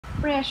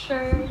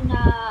pressure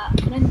na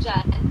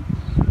nandyan.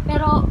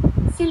 Pero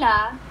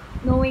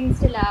knowing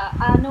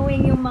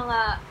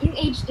yung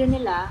age din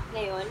nila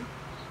ngayon,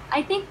 I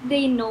think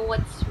they know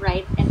what's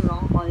right and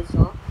wrong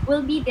also.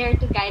 We'll be there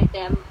to guide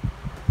them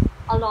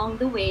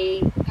along the way,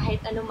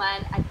 kahit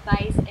anuman,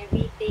 advice,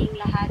 everything,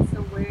 lahat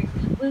sa work,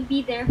 we'll be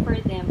there for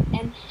them.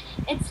 And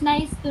it's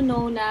nice to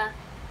know na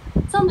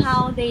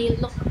somehow they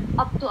look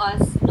up to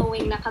us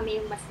knowing na kami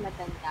yung mas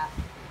matanda.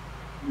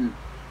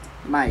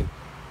 May.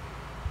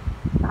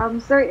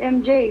 Sir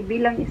MJ,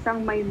 bilang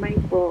isang maymay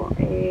po,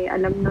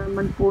 alam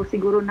naman po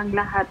siguro ng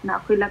lahat na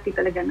ako'y lucky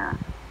talaga na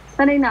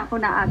sanay na ako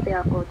na ate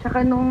ako.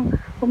 Tsaka nung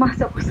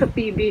pumasok ko sa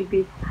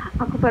PBB,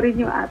 ako pa rin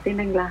yung ate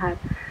ng lahat.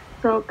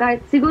 So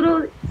kahit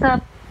siguro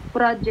sa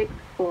project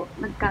po,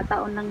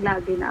 nagkataon lang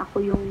lagi na ako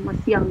yung mas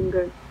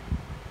younger.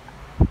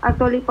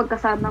 Actually,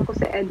 pagkasama ko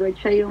sa Edward,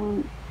 siya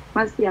yung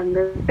mas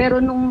younger. Pero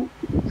nung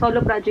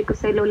solo project ko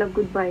sa Lola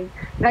Goodbye,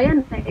 gaya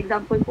na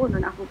example po,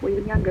 nun ako po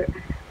yung younger.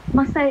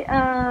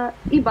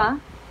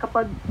 Iba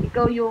kapag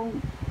ikaw yung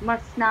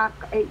mas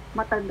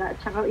matanda at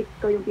saka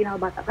ikaw yung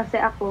pinakabata. Kasi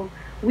ako,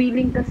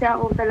 willing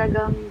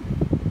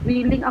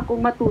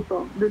akong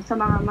matuto dun sa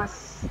mga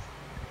mas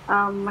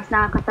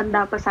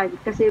nakakatanda pa sa akin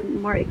kasi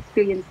more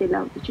experience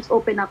sila, which is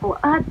open ako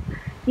at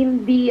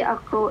hindi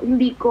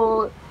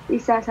ko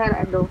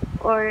isasarado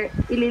or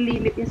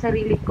ililimit yung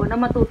sarili ko na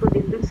matuto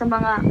din dun sa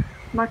mga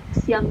mas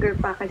younger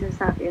pa kaysa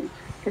sa akin.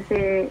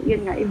 Kasi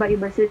yun nga,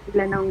 iba-iba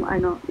sila ng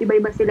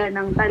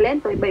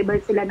talento, iba-iba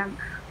sila ng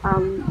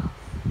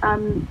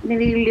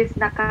nilililis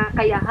na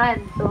kakayahan.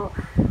 So,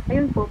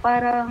 ayun po,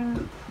 parang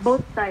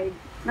both sides,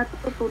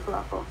 natututo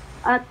ako.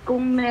 At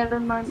kung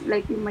meron man,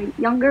 like yung my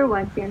younger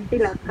ones, yan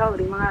sila,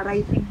 mga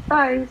rising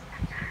stars,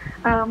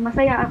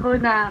 masaya ako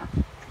na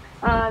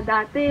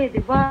dati, di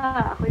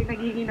ba, ako yung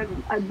nagiging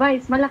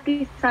nag-advise.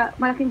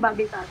 Malaking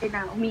bagay sa akin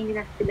na humingi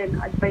na sila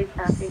ng advice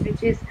sa akin,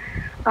 which is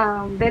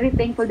very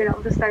thankful din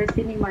ako sa Star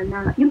Cinema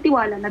na yung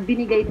tiwala na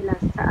binigay nila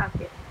sa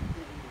akin.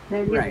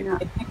 Dahil right. Yun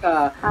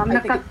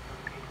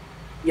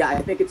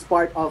I think it's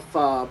part of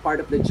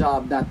the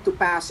job that to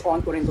pass on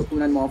kung rin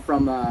tutunan mo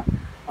from the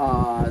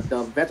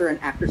veteran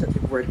actors that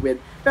you've worked with.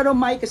 Pero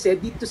Mike, kasi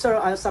dito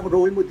sa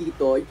role mo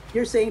dito,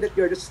 you're saying that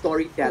you're the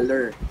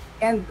storyteller.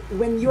 And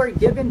when you're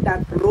given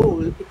that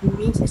role, it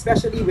means,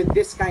 especially with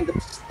this kind of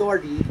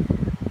story,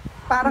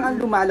 parang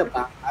ang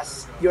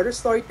lumalabas, you're a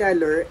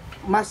storyteller,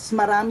 mas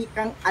marami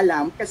kang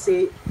alam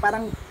kasi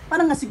parang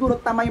nga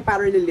siguro tama yung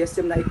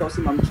parallelism na ikaw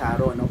si Ma'am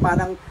Charo, no?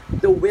 Parang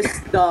the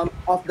wisdom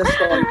of the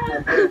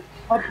storyteller.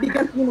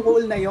 Bigat yung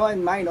role na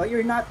yon, May, no?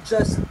 You're not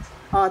just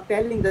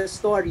telling the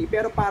story,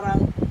 pero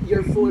parang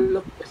you're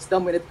full of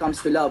wisdom when it comes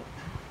to love.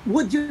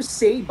 Would you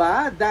say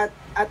ba that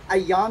at a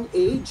young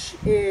age,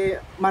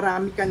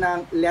 marami ka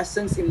ng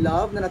lessons in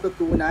love na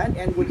natutunan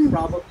and would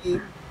probably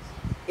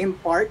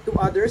impart to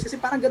others? Kasi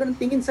parang gano'n ang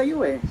tingin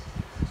sa'yo eh.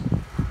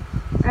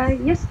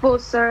 Yes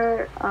po,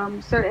 Sir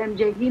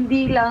MJ.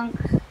 Hindi lang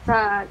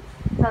sa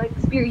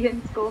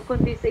experience ko,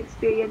 kundi sa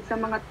experience sa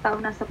mga tao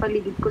na sa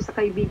paligid ko, sa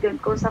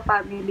kaibigan ko, sa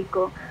family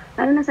ko.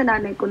 Lalo na sa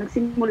nanay ko,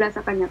 nagsimula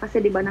sa kanya.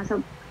 Kasi di ba,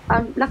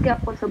 laki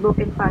ako sa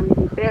broken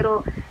family.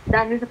 Pero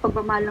dahil sa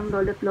pagmamahal ng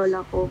lolo at lola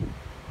ko,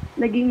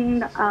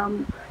 naging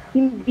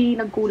hindi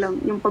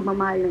nagkulang yung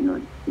pagmamahal na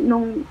nun.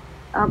 Nung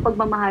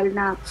pagmamahal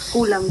na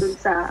kulang dun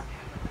sa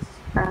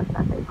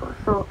tatay ko.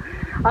 So,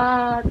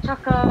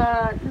 tsaka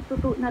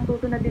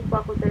natuto na din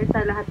po ako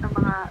sa lahat ng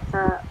mga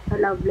sa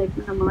love life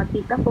ng mga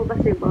tita ko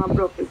kasi mga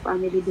broken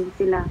family din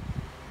sila.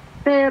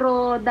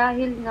 Pero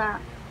dahil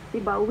nga,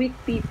 diba, weak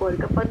people,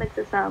 kapag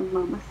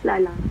nagsasama, mas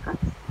lalakas.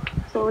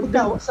 So,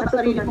 ikaw, sa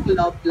sarili mong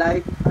love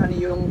life, ano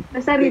yung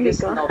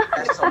biggest love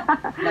lesson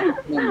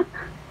natutunan?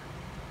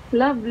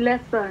 Love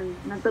lesson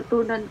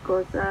natutunan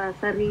ko sa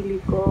sarili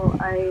ko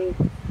ay,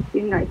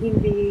 yun nga,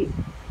 hindi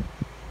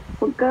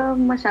huwag ka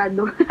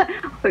masyado.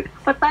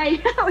 Patay.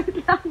 Wait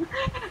lang.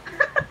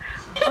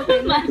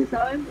 Okay,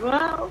 lesson.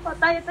 Wow,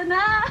 patay ito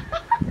na.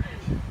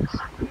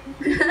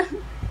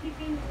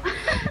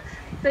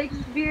 Sa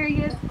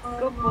experience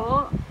ko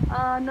po,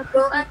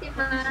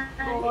 natutunan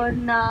ko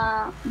na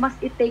mas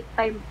i-take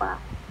time pa.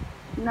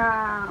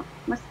 Na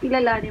mas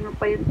kilalanin mo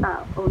pa yung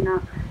tao na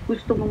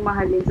gusto mong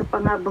mahalin sa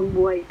panghabang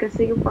buhay.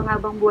 Kasi yung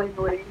panghabang buhay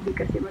mo, hindi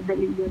kasi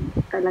madali yun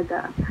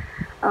talaga.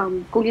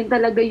 Kung yun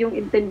talaga yung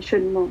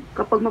intention mo,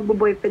 kapag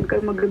magbo-boyfriend ka,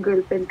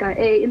 mag-girlfriend ka,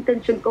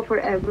 intention ko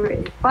forever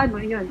paano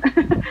yun?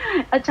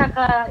 At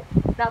saka,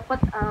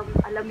 dapat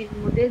alamin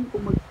mo din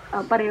kung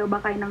pareho ba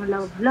kayo ng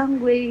love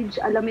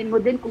language, alamin mo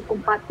din kung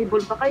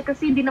compatible ba kayo,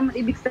 kasi hindi naman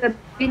ibig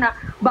sabihin na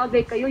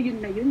bagay kayo, yun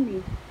na yun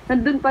eh.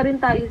 Nandun pa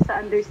rin tayo sa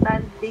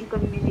understanding,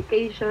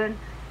 communication,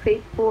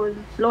 faithful,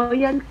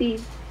 loyalty,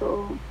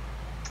 so,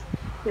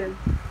 yun.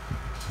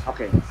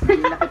 Okay.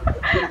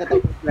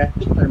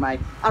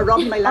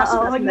 Robbie, my last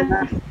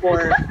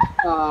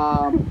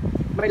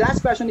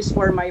question is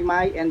for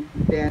Maymay and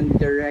then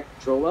direct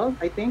Joel,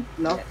 I think,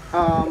 no?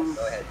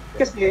 Go ahead.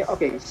 Kasi,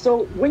 okay,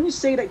 so when you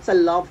say that it's a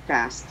love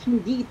cast,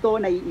 hindi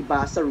ito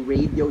naiiba sa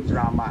radio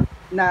drama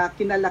na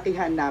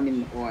kinalakihan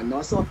namin noon,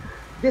 no? So,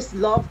 this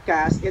Love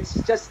Cast, it's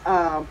just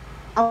a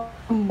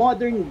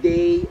modern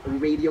day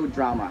radio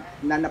drama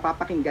na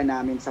napapakinggan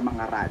namin sa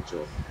mga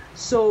radyo.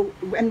 So,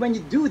 when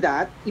you do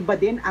that, iba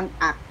din ang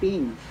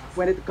acting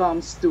when it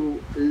comes to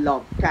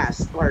Love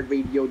Cast or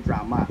radio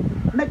drama.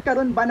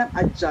 Nagkaroon ba ng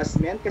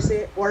adjustment?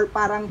 Kasi, or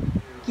parang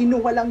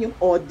kinuha lang yung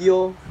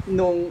audio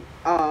nung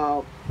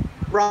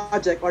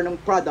project or nung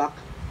product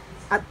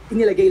at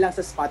inilagay lang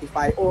sa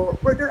Spotify, or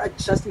were there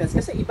adjustments?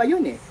 Kasi iba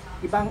yun eh.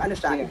 Ibang ano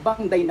siya,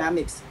 ibang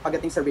dynamics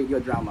pagdating sa radio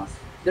drama.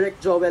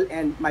 Direct Joel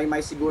and Maymay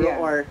siguro,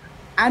 or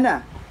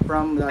Anna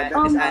from the...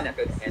 Miss Anna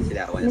could answer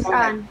that one. Miss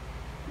Anne.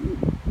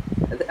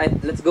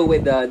 Let's go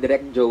with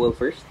Direct Joel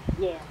first.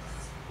 Yes.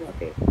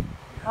 Okay.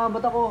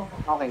 Ba't ako?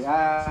 Okay.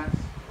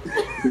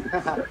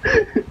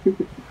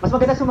 Mas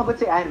maganda sumagot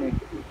si Anne eh.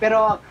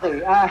 Pero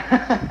okay.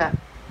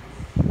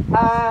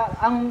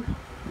 Ang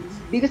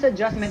biggest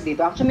adjustment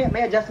dito, actually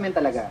may adjustment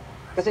talaga.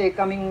 Kasi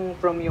coming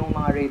from yung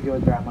mga radio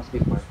dramas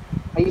before,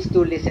 I used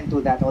to listen to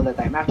that all the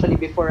time. Actually,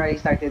 before I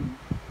started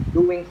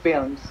doing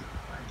films,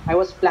 I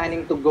was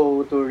planning to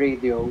go to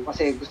radio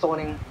kasi gusto ko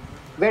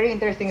very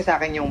interesting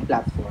sa akin yung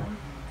platform.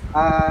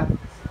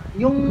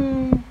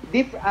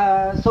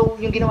 So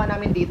yung ginawa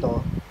namin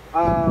dito,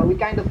 we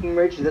kind of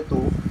merged the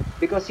two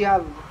because you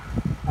have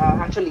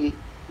actually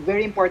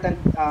very important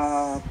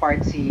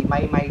part si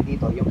Maymay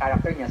dito, yung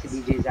character niya, si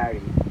DJ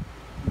Zari,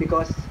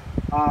 because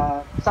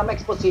some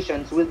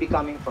expositions will be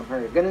coming from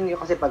her. Ganun yun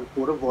kasi pag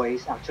puro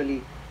voice,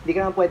 actually, hindi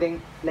ka naman pwedeng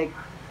like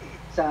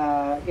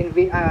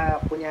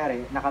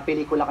kunyari,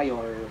 nakapelikula kayo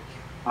or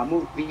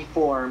movie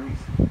form,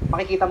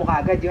 makikita mo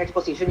kaagad yung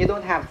exposition. You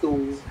don't have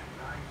to,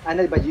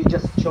 you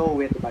just show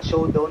it, diba?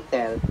 Show, don't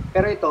tell.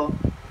 Pero ito,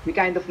 we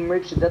kind of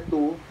merge the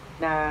two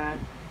na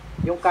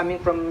yung coming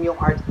from yung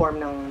art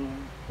form ng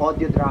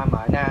audio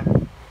drama na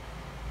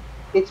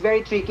it's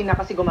very tricky na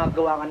kasi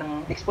gumagawa ka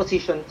ng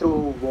exposition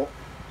through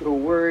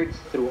words,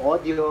 through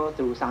audio,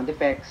 through sound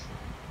effects.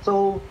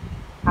 So,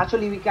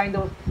 actually, we kind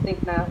of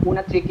think na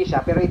una tricky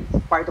siya, pero it's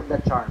part of the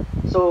charm.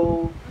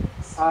 So,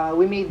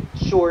 we made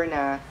sure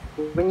na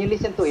when you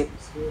listen to it,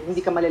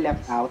 hindi ka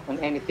mali-left out on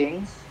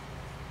anything.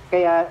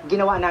 Kaya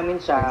ginawa namin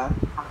siya,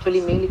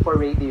 actually mainly for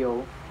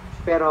radio.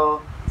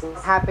 Pero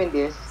what happened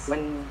is,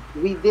 when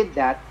we did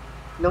that,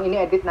 nung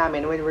ini-edit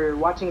namin, when we're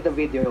watching the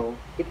video,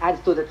 it adds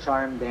to the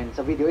charm then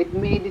sa video. It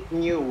made it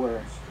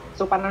newer.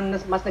 So parang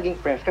mas naging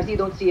fresh. Kasi you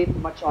don't see it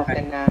much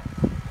often na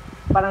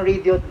parang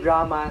radio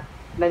drama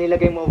na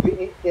nilagay mo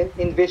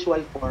in visual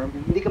form,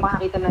 hindi ka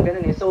makakita ng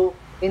ganun eh. So,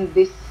 in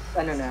this,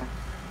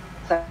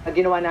 sa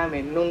ginawa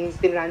namin, nung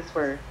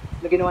tinransfer,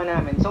 na ginawa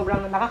namin,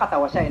 sobrang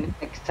nakakatawa siya and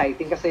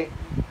exciting kasi,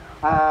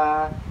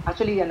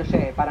 actually,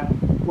 siya eh, parang,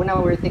 una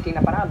we're thinking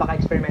na parang baka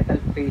experimental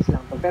phase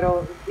lang to.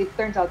 Pero, it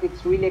turns out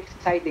it's really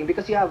exciting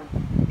because you have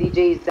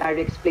DJs that are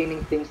explaining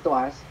things to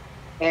us,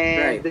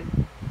 and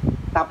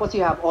tapos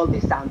you have all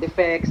these sound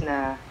effects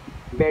na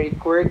very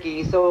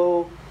quirky,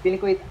 so, feeling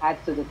ko it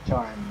adds to the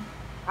charm.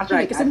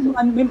 Actually, kasi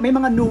may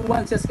mga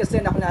nuances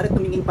kasi na kunwari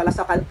tumingin pala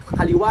sa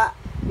kaliwa,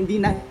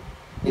 hindi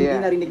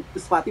narinig sa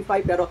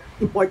Spotify, pero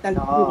important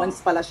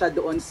nuance pala siya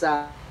doon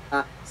sa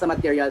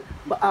material.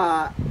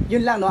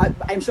 Yun lang, no?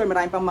 I'm sure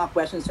marami pang mga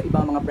questions sa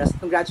ibang mga press.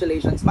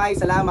 Congratulations, May,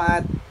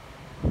 salamat!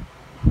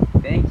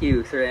 Thank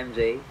you, Sir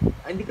MJ.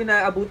 Hindi ko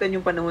naabutan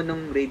yung panahon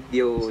ng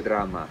radio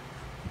drama.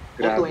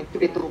 Grabe.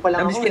 22 pa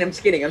lang I'm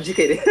just kidding. I'm just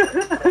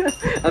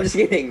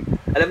kidding.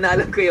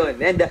 Alam ko yun.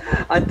 And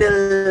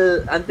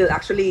until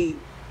actually,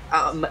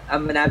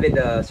 I'm an avid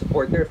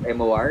supporter of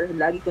MOR.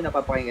 Lagi ko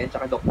napapakinggan,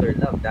 tsaka Dr.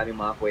 Love. Dami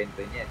mga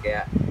kwento niya.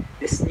 Kaya,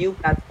 this new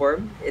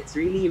platform, it's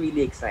really, really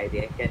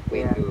exciting. I can't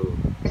wait to...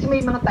 Kasi may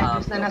mga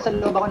times na nasa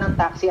loob ako ng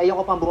taxi,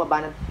 ayoko pang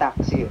bumaba ng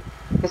taxi.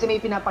 Kasi may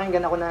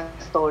pinapakinggan ako na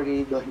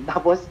story doon.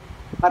 Tapos,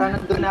 parang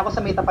nandun na ako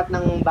sa may tapat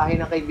ng bahay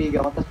ng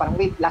kaibigan ko. Tapos parang,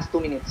 wait, last 2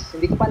 minutes.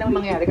 Hindi ko pa alam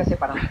mangyari kasi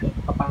parang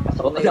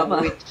papasok na yung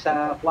wait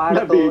sa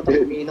kwarto,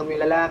 tapos umiinom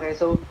yung lalaki.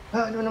 So,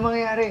 ano na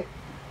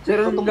mangyayari?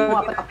 Pero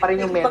tumapatak pa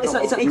rin yung metro.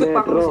 Isang ikot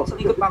pa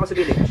ako sa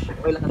village.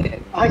 Okay lang din.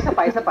 Okay,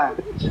 isa pa.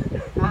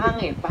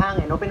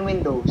 Pahangin, open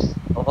windows.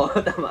 Oo,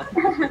 tama.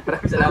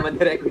 Maraming salamat,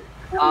 Direk.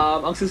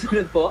 Ang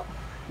susunod po,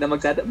 na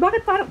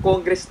bakit parang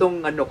Congress tong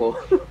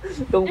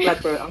tong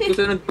platform? Ang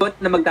susunod po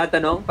na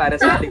magtatanong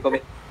para sa ating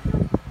comment.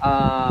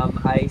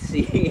 I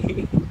see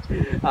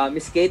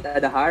Miss Kate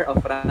Adahar of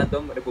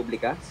Random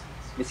Republica.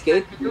 Miss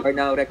Kate, you are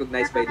now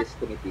recognized by this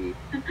committee.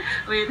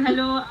 Wait,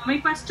 hello. My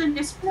question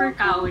is for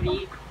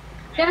Kaori.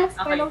 Yes,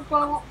 hello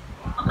po.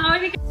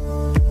 Kaori,